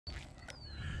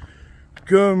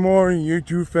Good morning,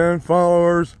 YouTube fan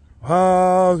followers.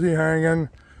 How's he hanging?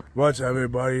 What's up,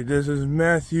 everybody? This is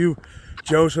Matthew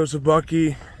Joseph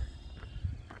Sobucki.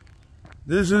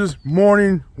 This is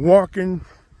morning walking.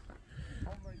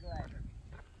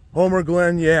 Homer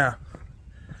Glen, yeah.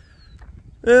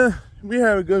 We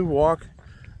have a good walk.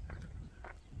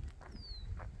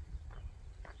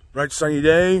 Bright sunny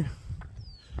day.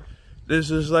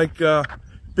 This is like a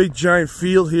big giant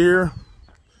field here.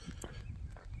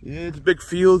 Yeah, it's a big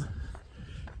field,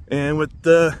 and with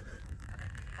the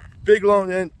big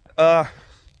long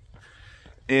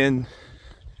and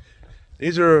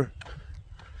these are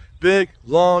big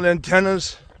long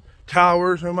antennas,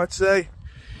 towers, I might say.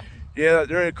 Yeah,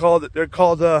 they're called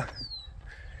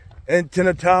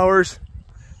antenna towers,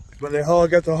 but they all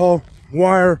got the whole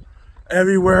wire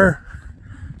everywhere.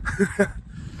 Yeah,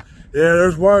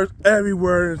 there's wires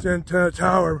everywhere in this antenna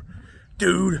tower,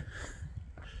 dude.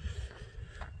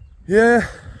 Yeah,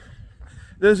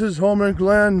 this is Homer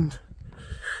Glen.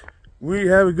 We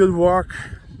have a good walk.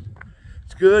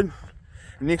 It's good.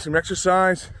 We need some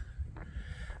exercise.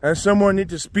 And someone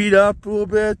needs to speed up a little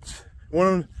bit.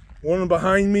 One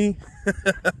behind me.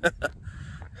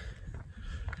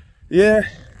 Yeah.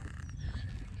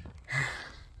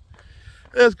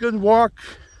 That's a good walk.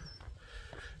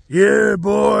 Yeah,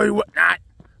 boy, whatnot.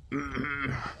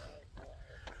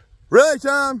 Ready,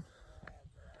 Tom?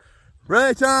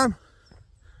 Ready, Tom?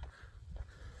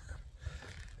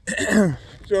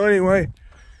 So anyway,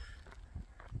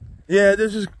 yeah,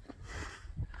 this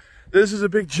is a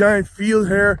big giant field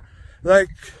here, like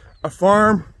a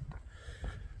farm.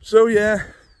 So yeah,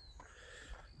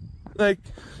 like,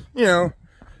 you know,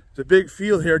 it's a big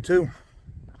field here too.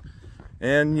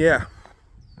 And yeah,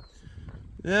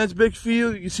 it's a big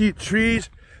field. You see trees.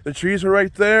 The trees are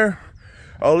right there.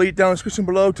 I'll leave down the description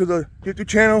below to the YouTube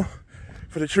channel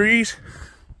for the trees.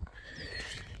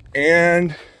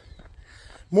 And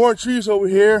more trees over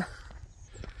here.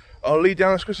 I'll leave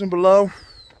down the description below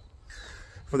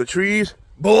for the trees.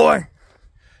 Boy.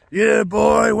 Yeah,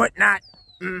 boy. Whatnot.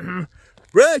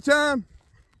 Ready, Tom?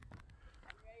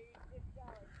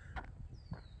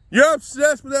 You're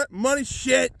obsessed with that money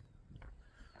shit.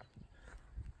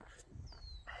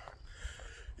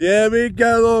 Yeah, we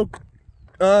got a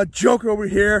little joker over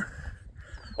here.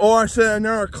 Or I said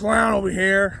another clown over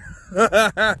here.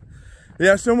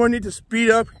 Yeah, someone needs to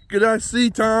speed up. Could I see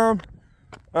Tom?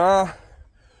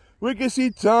 We can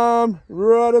see Tom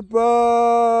right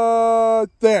about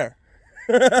there.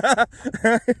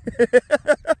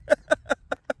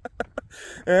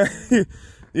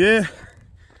 Yeah,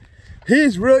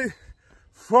 he's really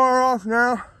far off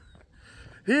now.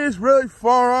 He is really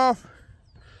far off.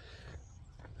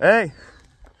 Hey,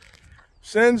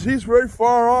 since he's really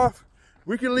far off,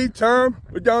 we can lead Tom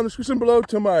down in the description below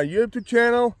to my YouTube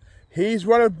channel. He's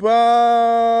right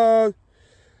about,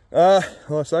 hold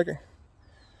on a second.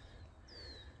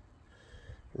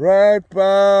 Right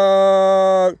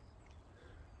about,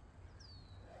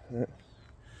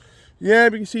 yeah,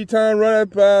 we can see Tom right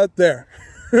about there.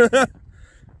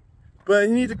 But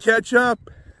you need to catch up.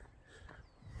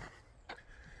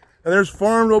 And there's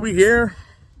farms over here.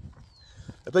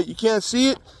 I bet you can't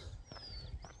see it.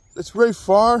 It's really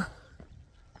far.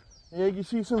 Yeah, you can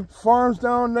see some farms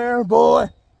down there, boy.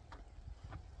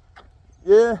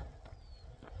 Yeah.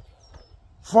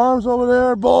 Farms over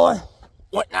there, boy.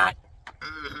 Whatnot.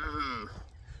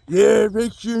 Yeah,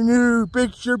 picture new,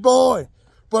 picture boy.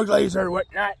 Bug laser,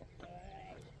 whatnot.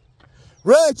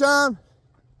 Right, Tom?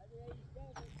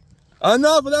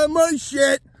 Enough of that money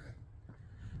shit.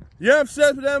 You're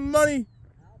obsessed with that money.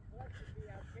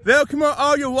 They'll come out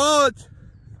all your wallets.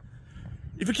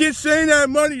 If you keep saying that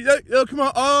money, they'll come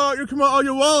out all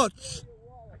your wallets.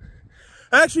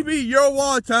 Actually be your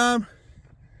wallet, Tom.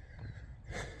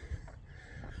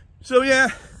 So yeah,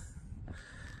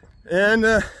 and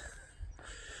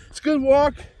it's a good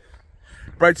walk.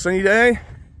 Bright sunny day,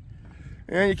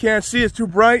 and you can't see it's too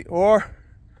bright. Or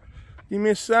give me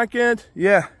a second.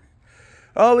 Yeah,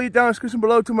 I'll leave down the description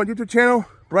below to my YouTube channel.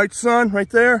 Bright sun right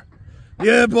there.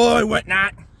 Yeah, boy,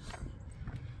 whatnot.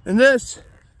 And this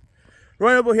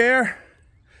right over here,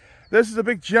 this is a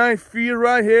big giant field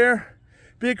right here.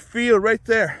 Big field right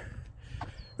there.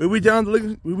 We'll be down the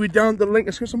link in the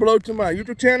description below to my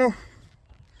YouTube channel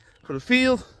for the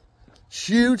field.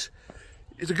 Huge.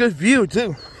 It's a good view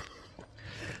too.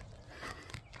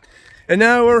 And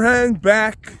now we're heading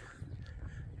back.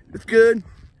 It's good.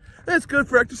 It's good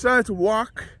for exercise to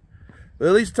walk. But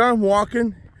at least Tom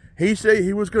walking. He said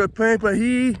he was gonna paint, but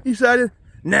he decided,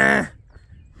 nah.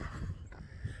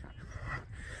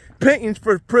 Painting's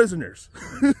for prisoners.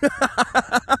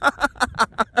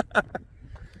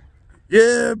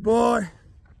 Yeah, boy.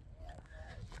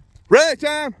 Right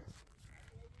time.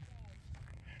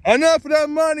 Enough of that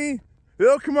money.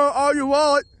 It'll come out all your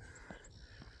wallet.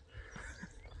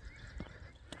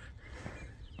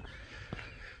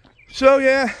 So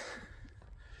yeah.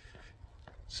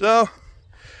 So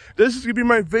this is gonna be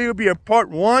my video, be a part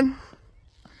 1.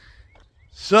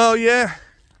 So yeah.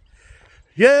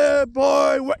 Yeah,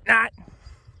 boy, whatnot.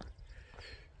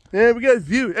 And we got a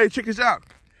view. Hey, check this out.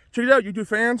 Check it out, YouTube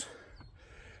fans.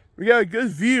 We got a good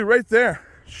view right there.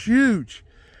 It's huge.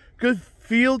 Good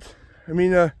field. I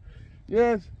mean, yeah,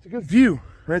 it's a good view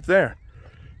right there.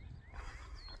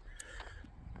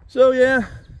 So yeah,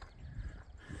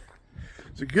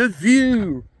 it's a good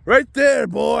view right there,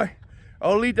 boy.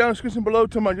 I'll leave down the description below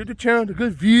to my YouTube channel. The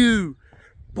good view,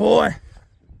 boy.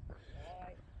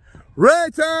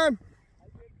 Right time.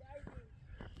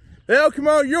 Hell, come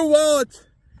on, your wallet.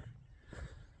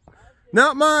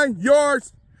 Not mine,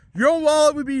 yours. Your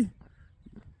wallet would be...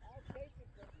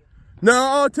 No,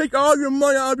 I'll take all your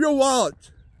money out of your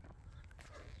wallet.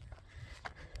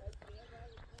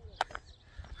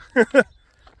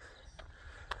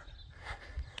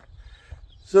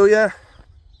 So yeah.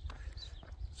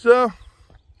 So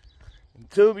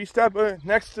until we stop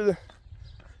next to the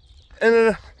end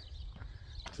of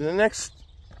the next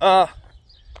so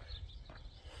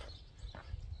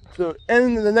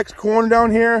end of the next corner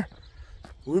down here,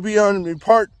 we'll be on the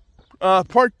part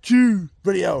 2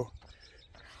 video.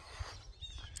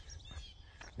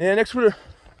 And next where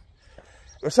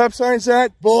the stop sign's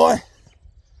at, boy.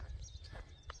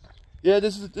 Yeah,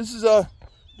 this is a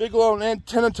big old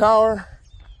antenna tower.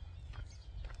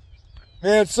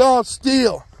 Man, it's all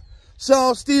steel. It's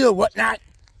all steel, whatnot.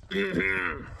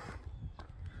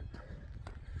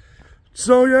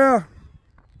 So yeah.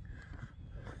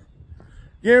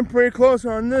 Getting pretty close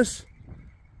on this.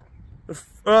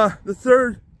 The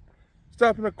third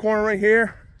stop in the corner right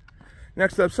here.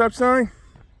 Next up, stop sign.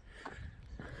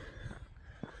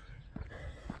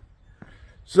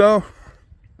 So,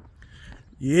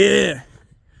 yeah.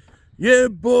 Yeah,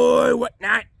 boy,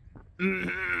 whatnot.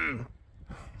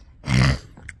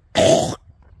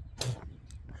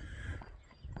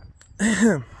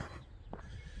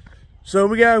 So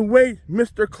we gotta wait.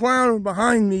 Mr. Clown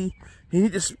behind me. He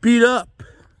needs to speed up.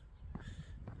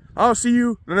 I'll see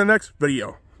you in the next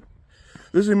video.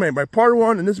 This is my part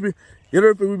 1, and this will be the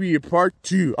other will be part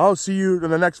 2. I'll see you in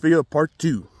the next video, part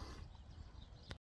 2.